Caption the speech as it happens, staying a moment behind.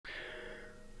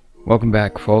Welcome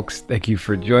back, folks. Thank you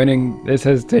for joining. This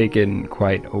has taken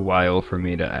quite a while for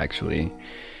me to actually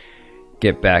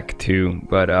get back to,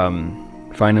 but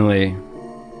finally,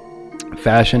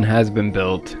 fashion has been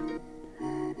built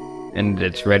and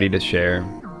it's ready to share.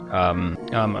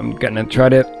 I'm gonna try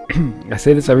to, I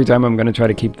say this every time, I'm gonna try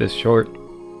to keep this short.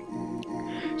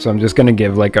 So I'm just gonna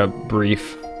give like a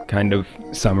brief kind of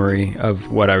summary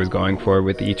of what I was going for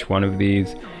with each one of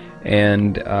these,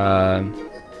 and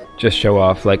just show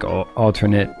off like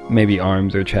alternate maybe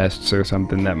arms or chests or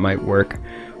something that might work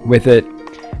with it.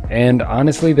 And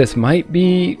honestly, this might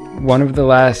be one of the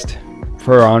last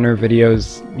For Honor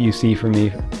videos you see from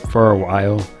me for a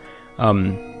while,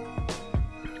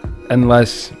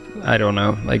 unless, I don't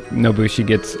know, like Nobushi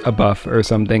gets a buff or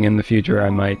something in the future.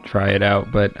 I might try it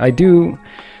out, but I do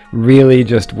really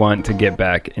just want to get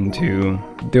back into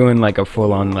doing like a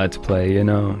full-on let's play, you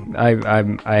know.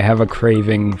 I have a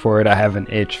craving for it. I have an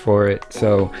itch for it,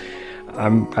 so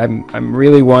I'm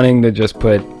really wanting to just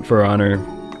put For Honor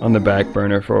on the back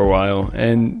burner for a while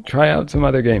and try out some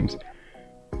other games.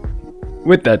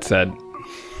 With that said,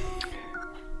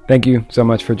 thank you so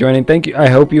much for joining. Thank you. I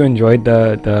hope you enjoyed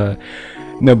the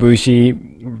Nobushi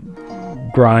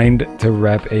grind to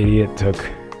rep 80. It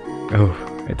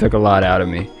took a lot out of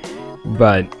me,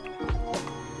 but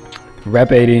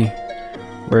rep 80,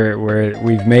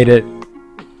 we've made it,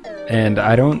 and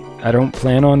I don't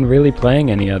plan on really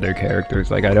playing any other characters.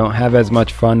 Like, I don't have as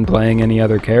much fun playing any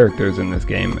other characters in this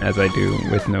game as I do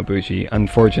with Nobushi.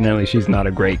 Unfortunately, she's not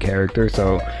a great character,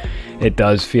 so it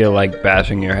does feel like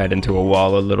bashing your head into a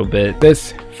wall a little bit.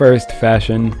 This first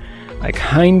fashion, I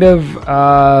kind of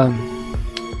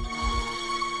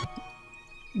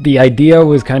the idea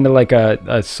was kind of like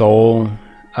a soul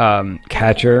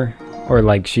catcher, or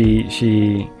like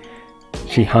she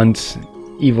hunts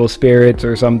evil spirits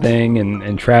or something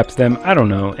and traps them. I don't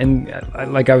know. And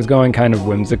like, I was going kind of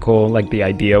whimsical. Like, the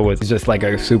idea was just like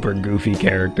a super goofy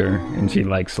character, and she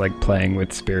likes like playing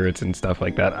with spirits and stuff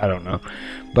like that. I don't know,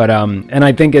 but and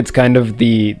I think it's kind of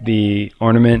the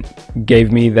ornament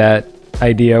gave me that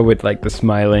idea with like the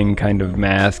smiling kind of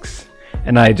masks.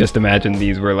 And I just imagined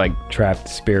these were like trapped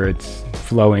spirits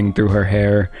flowing through her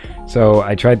hair. So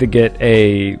I tried to get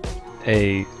a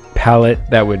palette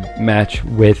that would match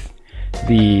with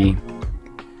the,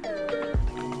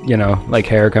 you know, like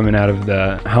hair coming out of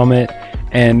the helmet.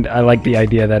 And I like the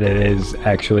idea that it is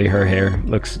actually her hair.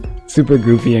 Looks super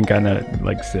goofy and kind of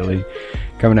like silly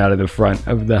coming out of the front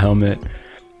of the helmet.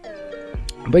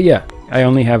 But yeah, I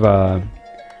only have a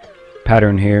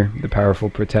pattern here, the Powerful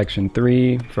Protection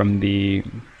 3 from the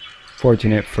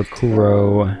Fortunate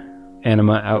Fukuro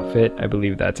Anima outfit. I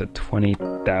believe that's a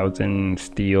 20,000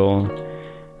 steel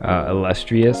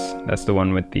Illustrious. That's the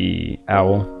one with the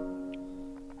owl.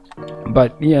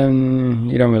 But yeah,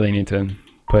 you don't really need to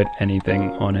put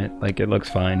anything on it. Like, it looks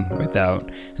fine without.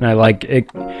 And I like it.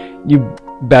 You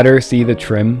better see the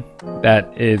trim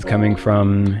that is coming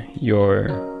from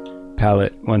your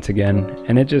palette once again,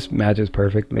 and it just matches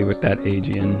perfectly with that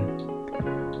Aegean.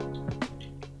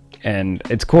 And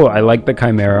it's cool. I like the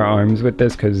Chimera arms with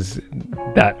this, because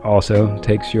that also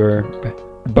takes your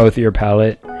both your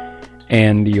palette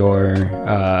and your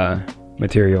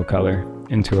material color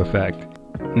into effect.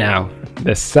 Now,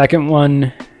 the second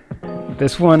one,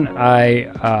 this one I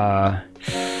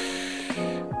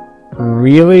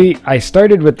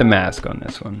started with the mask on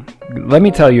this one. Let me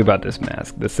tell you about this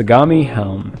mask. The Sagami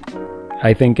helm,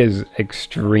 I think, is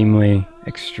extremely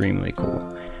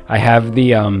cool. I have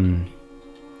the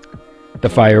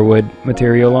firewood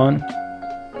material on,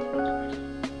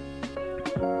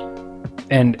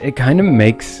 and it kind of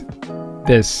makes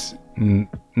this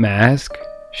mask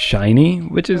shiny,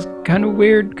 which is kind of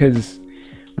weird, because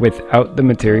without the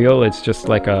material it's just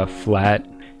like a flat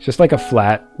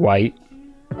white,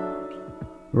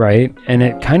 right? And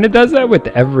it kind of does that with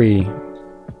every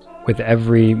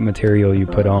material you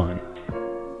put on.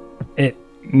 It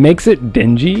makes it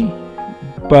dingy,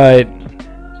 but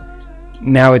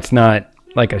now it's not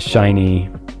like a shiny,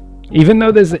 even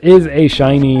though this is a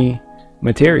shiny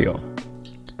material,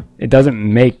 it doesn't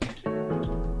make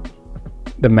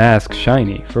the mask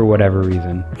shiny for whatever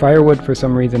reason. Firewood, for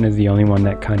some reason, is the only one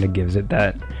that kind of gives it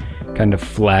that kind of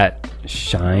flat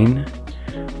shine,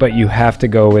 but you have to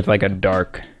go with like a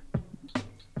dark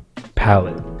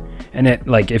palette. And it,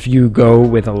 like, if you go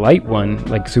with a light one,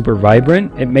 like super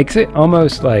vibrant, it makes it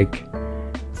almost like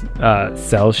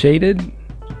cell shaded.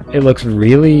 It looks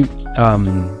really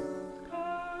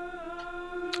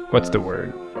what's the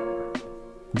word,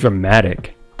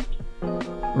 dramatic,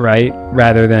 right?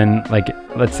 Rather than, like,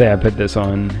 let's say I put this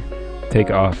on, take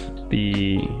off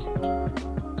the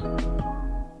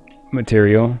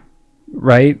material,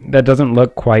 right? That doesn't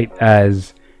look quite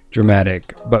as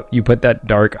dramatic, but you put that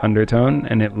dark undertone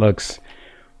and it looks,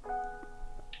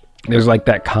 there's like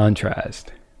that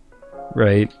contrast,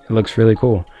 right? It looks really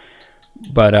cool.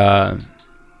 But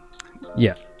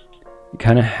yeah, you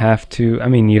kind of have to, I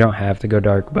mean, you don't have to go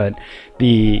dark, but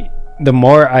the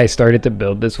more I started to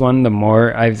build this one, the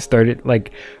more I started,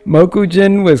 like,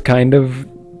 Mokujin was kind of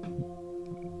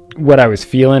what I was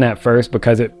feeling at first,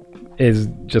 because it is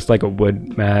just like a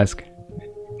wood mask.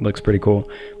 It looks pretty cool.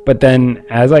 But then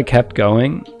as I kept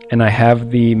going and I have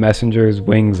the messenger's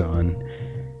wings on,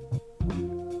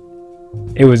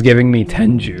 it was giving me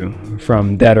Tenju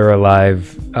from Dead or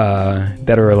Alive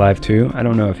 2. I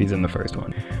don't know if he's in the first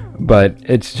one, but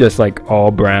it's just like all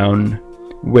brown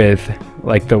with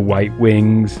like the white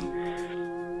wings,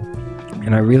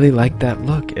 and I really like that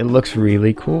look. It looks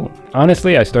really cool.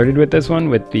 Honestly, I started with this one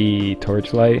with the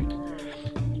torchlight,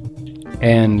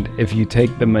 and if you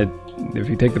take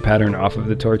the pattern off of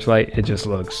the torchlight, it just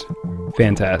looks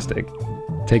fantastic.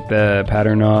 Take the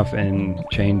pattern off and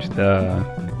change the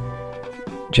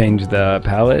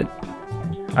palette.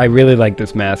 I really like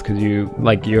this mask because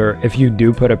if you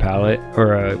do put a palette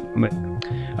or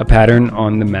a pattern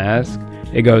on the mask,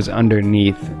 it goes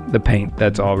underneath the paint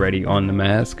that's already on the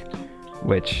mask,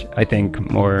 which I think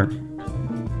more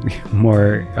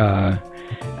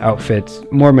outfits,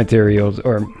 more materials,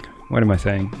 or what am I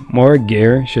saying? More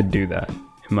gear should do that,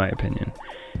 in my opinion.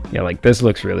 Yeah, like this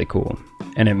looks really cool,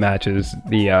 and it matches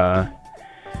the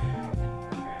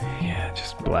yeah,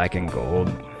 just black and gold.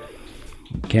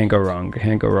 Can't go wrong.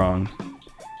 Can't go wrong.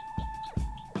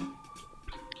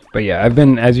 But yeah,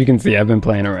 as you can see, I've been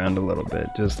playing around a little bit,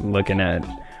 just looking at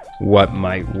what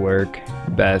might work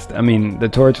best. I mean, the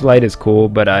torchlight is cool,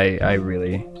 but I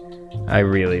really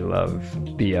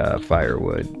love the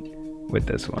firewood with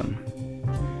this one.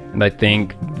 And I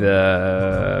think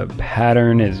the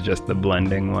pattern is just the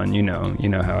blending one. You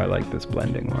know how I like this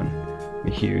blending one. I'm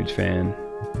a huge fan.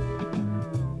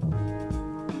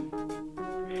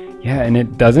 Yeah, and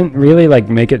it doesn't really like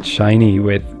make it shiny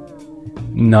with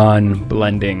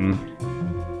non-blending,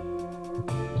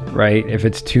 right? If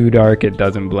it's too dark, it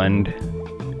doesn't blend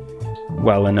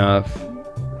well enough.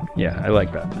 Yeah, I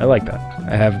like that. I like that.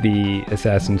 I have the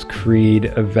Assassin's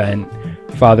Creed event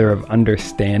Father of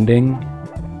Understanding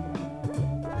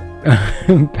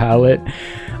palette.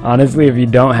 Honestly, if you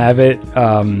don't have it,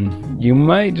 you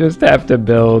might just have to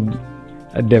build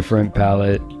a different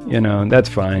palette. That's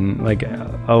fine. Like,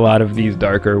 a lot of these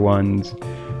darker ones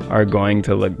are going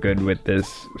to look good with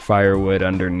this firewood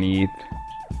underneath.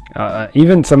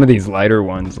 Even some of these lighter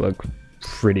ones look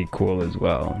pretty cool as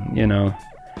well,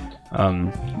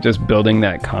 just building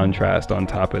that contrast on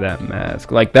top of that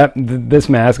mask. Like that, this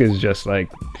mask is just like,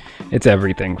 it's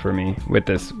everything for me with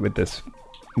this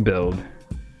build.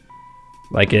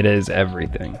 Like, it is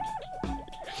everything.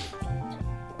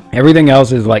 Everything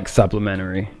else is like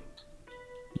supplementary,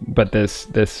 but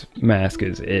this mask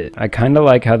is it. I kind of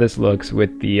like how this looks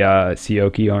with the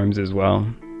Sioki arms as well.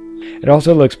 It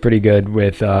also looks pretty good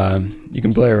with you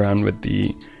can play around with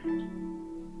the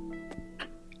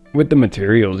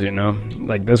materials,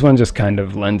 like this one just kind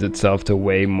of lends itself to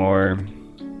way more,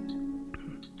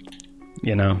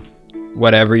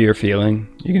 whatever you're feeling,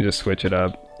 you can just switch it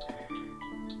up,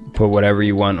 put whatever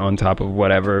you want on top of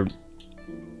whatever,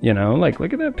 like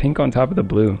look at that pink on top of the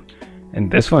blue. And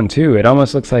this one too, it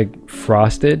almost looks like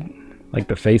frosted, like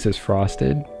the face is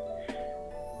frosted.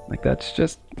 Like it's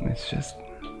just, there's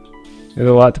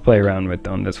a lot to play around with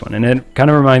on this one. And it kind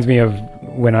of reminds me of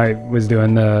when I was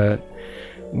doing the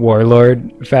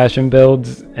Warlord fashion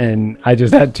builds, and I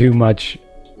just had too much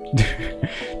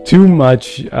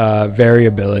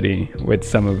variability with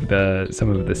some of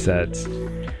the sets,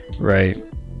 right?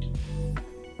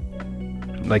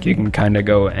 Like, you can kind of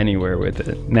go anywhere with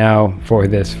it. Now for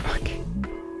this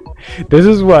this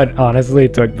is what honestly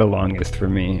took the longest for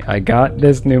me. I got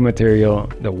this new material,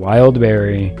 the Wild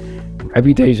Berry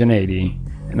Reputation 80,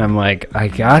 and I'm like, I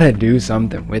gotta do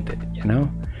something with it,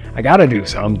 I gotta do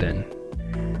something.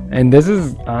 And this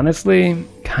is honestly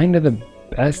kind of the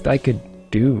best I could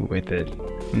do with it.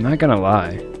 I'm not gonna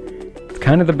lie. It's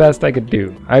kind of the best I could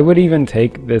do. I would even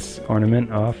take this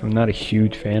ornament off. I'm not a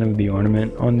huge fan of the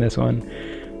ornament on this one,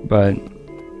 but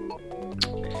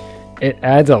it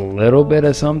adds a little bit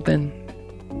of something.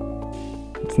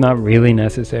 It's not really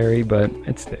necessary, but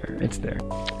it's there. It's there.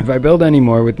 If I build any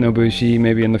more with Nobushi,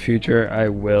 maybe in the future, I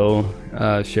will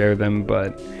share them,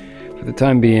 but for the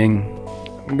time being,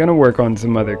 I'm gonna work on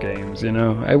some other games,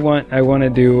 I want to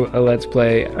do a Let's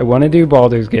Play. I want to do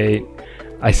Baldur's Gate.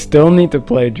 I still need to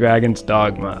play Dragon's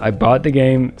Dogma. I bought the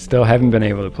game, still haven't been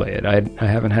able to play it. I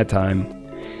haven't had time.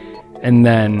 and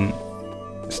then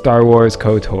Star Wars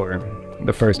KOTOR,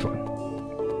 the first one.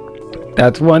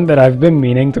 That's one that I've been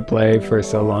meaning to play for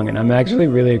so long, and I'm actually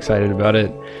really excited about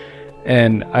it.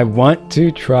 And I want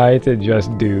to try to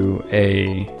just do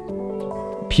a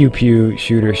pew pew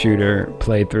shooter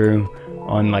playthrough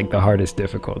on like the hardest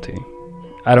difficulty.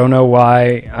 I don't know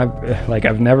why.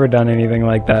 I've never done anything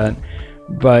like that,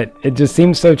 but it just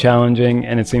seems so challenging,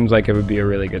 and it seems like it would be a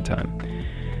really good time.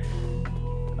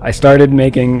 I started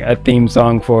making a theme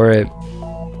song for it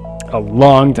a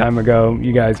long time ago.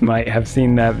 You guys might have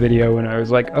seen that video when I was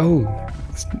like, oh,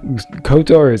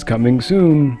 KOTOR is coming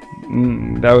soon.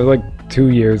 That was like 2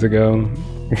 years ago,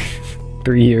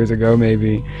 3 years ago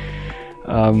maybe.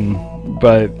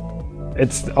 But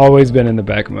it's always been in the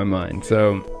back of my mind.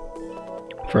 So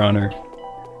for honor,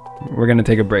 we're gonna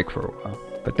take a break for a while.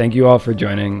 But thank you all for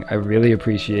joining. I really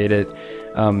appreciate it.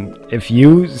 If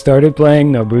you started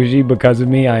playing Nobushi because of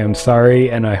me, I am sorry,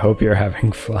 and I hope you're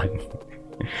having fun.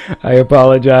 I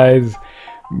apologize,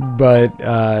 but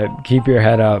keep your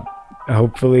head up.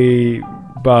 Hopefully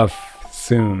buff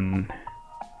soon.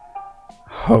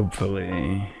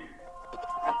 Hopefully.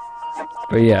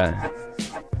 But yeah,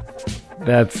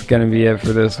 that's gonna be it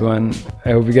for this one.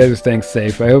 I hope you guys are staying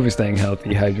safe. I hope you're staying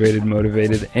healthy, hydrated,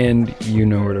 motivated, and you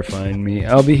know where to find me.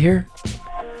 I'll be here,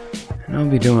 and I'll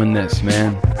be doing this,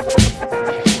 man.